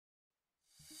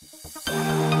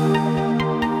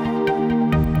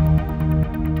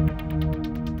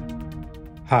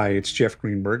Hi, it's Jeff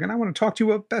Greenberg, and I want to talk to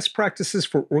you about best practices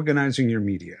for organizing your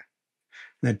media.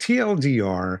 Now,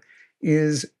 TLDR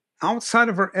is outside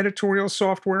of our editorial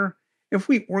software. If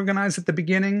we organize at the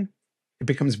beginning, it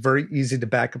becomes very easy to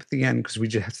back up at the end because we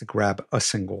just have to grab a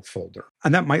single folder.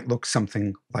 And that might look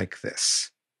something like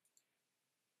this.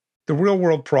 The real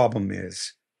world problem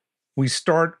is we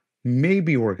start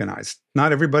maybe organized.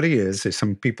 Not everybody is.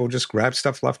 Some people just grab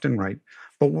stuff left and right.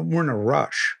 But when we're in a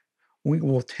rush, we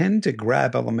will tend to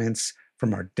grab elements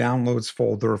from our downloads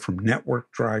folder, from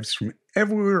network drives, from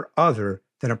everywhere other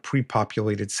than a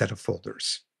pre-populated set of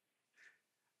folders.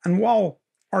 And while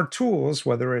our tools,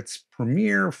 whether it's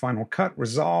Premiere, Final Cut,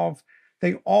 Resolve,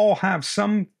 they all have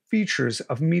some features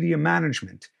of media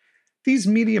management. These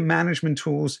media management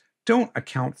tools don't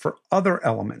account for other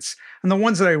elements. And the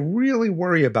ones that I really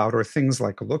worry about are things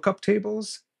like lookup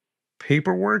tables,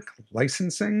 paperwork,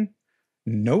 licensing,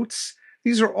 notes.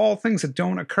 These are all things that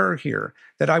don't occur here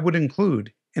that I would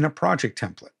include in a project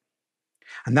template.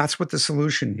 And that's what the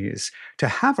solution is, to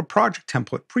have a project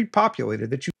template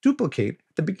pre-populated that you duplicate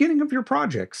at the beginning of your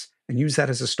projects and use that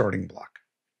as a starting block.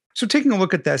 So taking a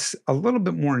look at this a little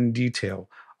bit more in detail,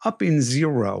 up in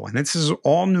 0, and this is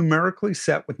all numerically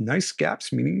set with nice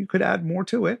gaps, meaning you could add more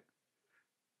to it.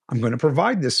 I'm going to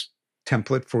provide this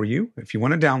template for you if you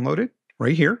want to download it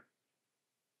right here.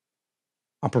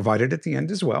 I'll provide it at the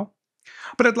end as well.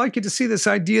 But I'd like you to see this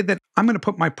idea that I'm going to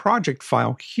put my project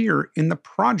file here in the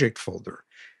project folder.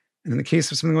 And in the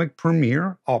case of something like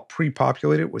Premiere, I'll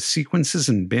pre-populate it with sequences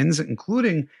and bins,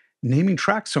 including naming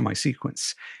tracks on my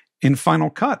sequence. In Final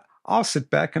Cut, I'll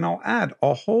sit back and I'll add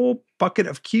a whole bucket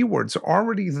of keywords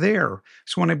already there.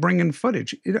 So when I bring in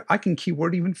footage, I can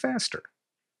keyword even faster.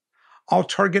 I'll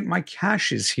target my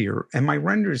caches here and my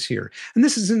renders here. And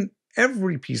this isn't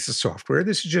every piece of software.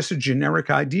 This is just a generic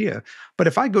idea. But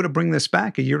if I go to bring this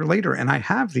back a year later and I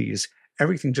have these,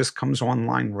 everything just comes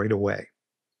online right away.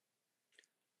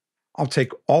 I'll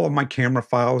take all of my camera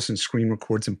files and screen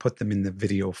records and put them in the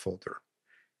video folder.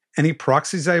 Any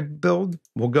proxies I build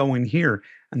will go in here.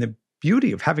 And the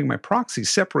beauty of having my proxies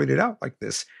separated out like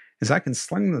this is I can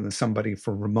sling them to somebody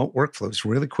for remote workflows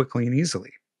really quickly and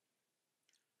easily.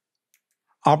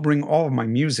 I'll bring all of my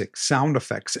music, sound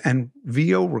effects, and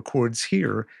VO records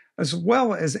here, as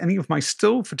well as any of my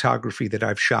still photography that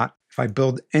I've shot. If I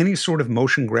build any sort of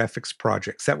motion graphics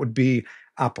projects, that would be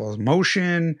Apple's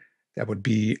Motion, that would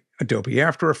be Adobe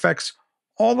After Effects.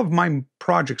 All of my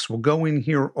projects will go in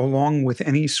here along with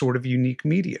any sort of unique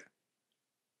media.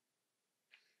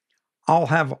 I'll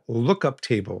have lookup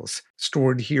tables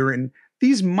stored here, and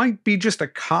these might be just a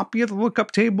copy of the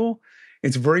lookup table.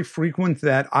 It's very frequent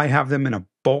that I have them in a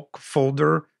bulk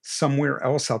folder somewhere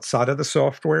else outside of the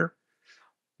software.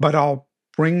 But I'll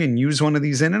bring and use one of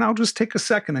these in, and I'll just take a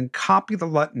second and copy the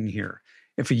LUT in here.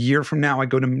 If a year from now I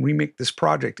go to remake this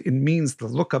project, it means the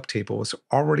lookup table is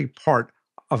already part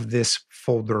of this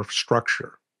folder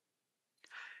structure.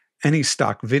 Any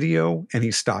stock video,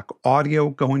 any stock audio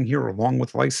going here along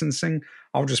with licensing,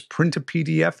 I'll just print a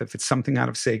PDF. If it's something out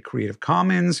of, say, Creative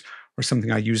Commons or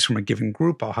something I use from a given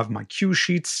group, I'll have my cue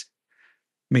sheets,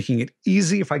 making it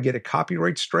easy if I get a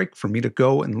copyright strike for me to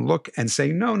go and look and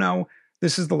say, no,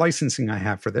 this is the licensing I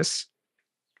have for this.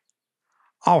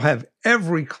 I'll have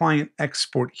every client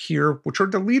export here, which are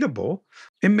deletable.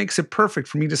 It makes it perfect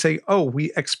for me to say, oh,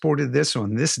 we exported this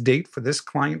on this date for this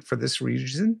client for this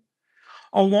reason,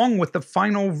 along with the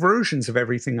final versions of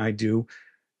everything I do,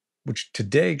 which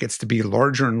today gets to be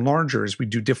larger and larger as we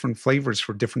do different flavors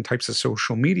for different types of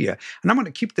social media. And I'm going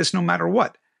to keep this no matter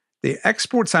what. The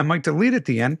exports I might delete at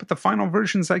the end, but the final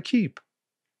versions I keep.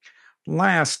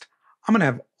 Last, I'm going to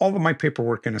have all of my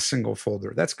paperwork in a single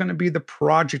folder. That's going to be the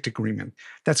project agreement.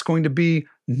 That's going to be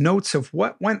notes of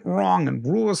what went wrong and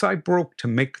rules I broke to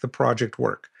make the project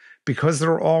work. Because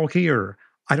they're all here,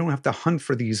 I don't have to hunt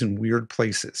for these in weird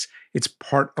places. It's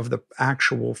part of the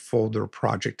actual folder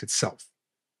project itself.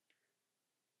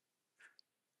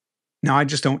 Now, I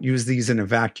just don't use these in a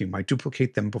vacuum. I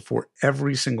duplicate them before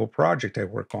every single project I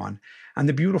work on. And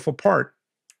the beautiful part,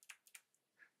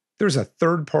 there's a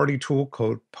third-party tool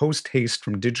called Haste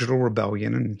from Digital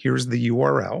Rebellion, and here's the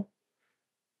URL.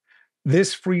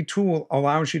 This free tool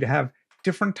allows you to have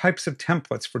different types of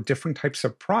templates for different types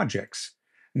of projects.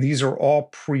 And these are all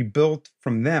pre-built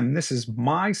from them. This is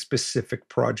my specific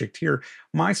project here,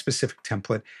 my specific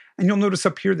template. And you'll notice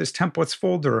up here, this templates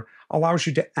folder allows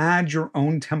you to add your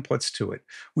own templates to it.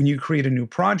 When you create a new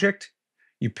project,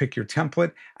 you pick your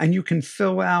template, and you can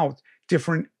fill out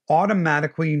different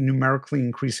automatically numerically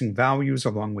increasing values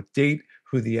along with date,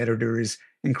 who the editor is,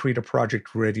 and create a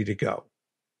project ready to go.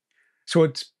 So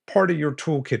it's part of your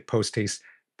toolkit, Haste,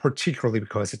 particularly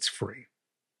because it's free.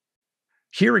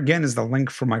 Here again is the link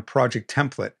for my project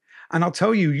template. And I'll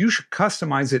tell you, you should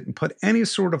customize it and put any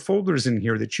sort of folders in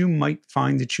here that you might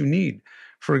find that you need.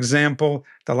 For example,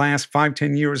 the last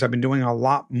 5-10 years, I've been doing a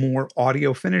lot more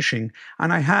audio finishing,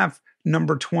 and I have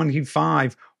number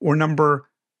 25 or number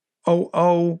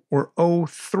 00 or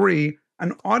 03,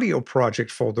 an audio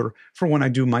project folder for when I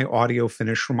do my audio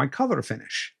finish or my color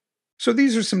finish. So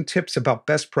these are some tips about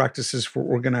best practices for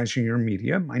organizing your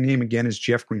media. My name again is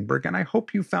Jeff Greenberg, and I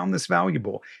hope you found this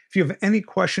valuable. If you have any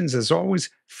questions, as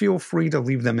always, feel free to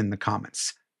leave them in the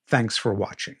comments. Thanks for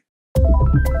watching.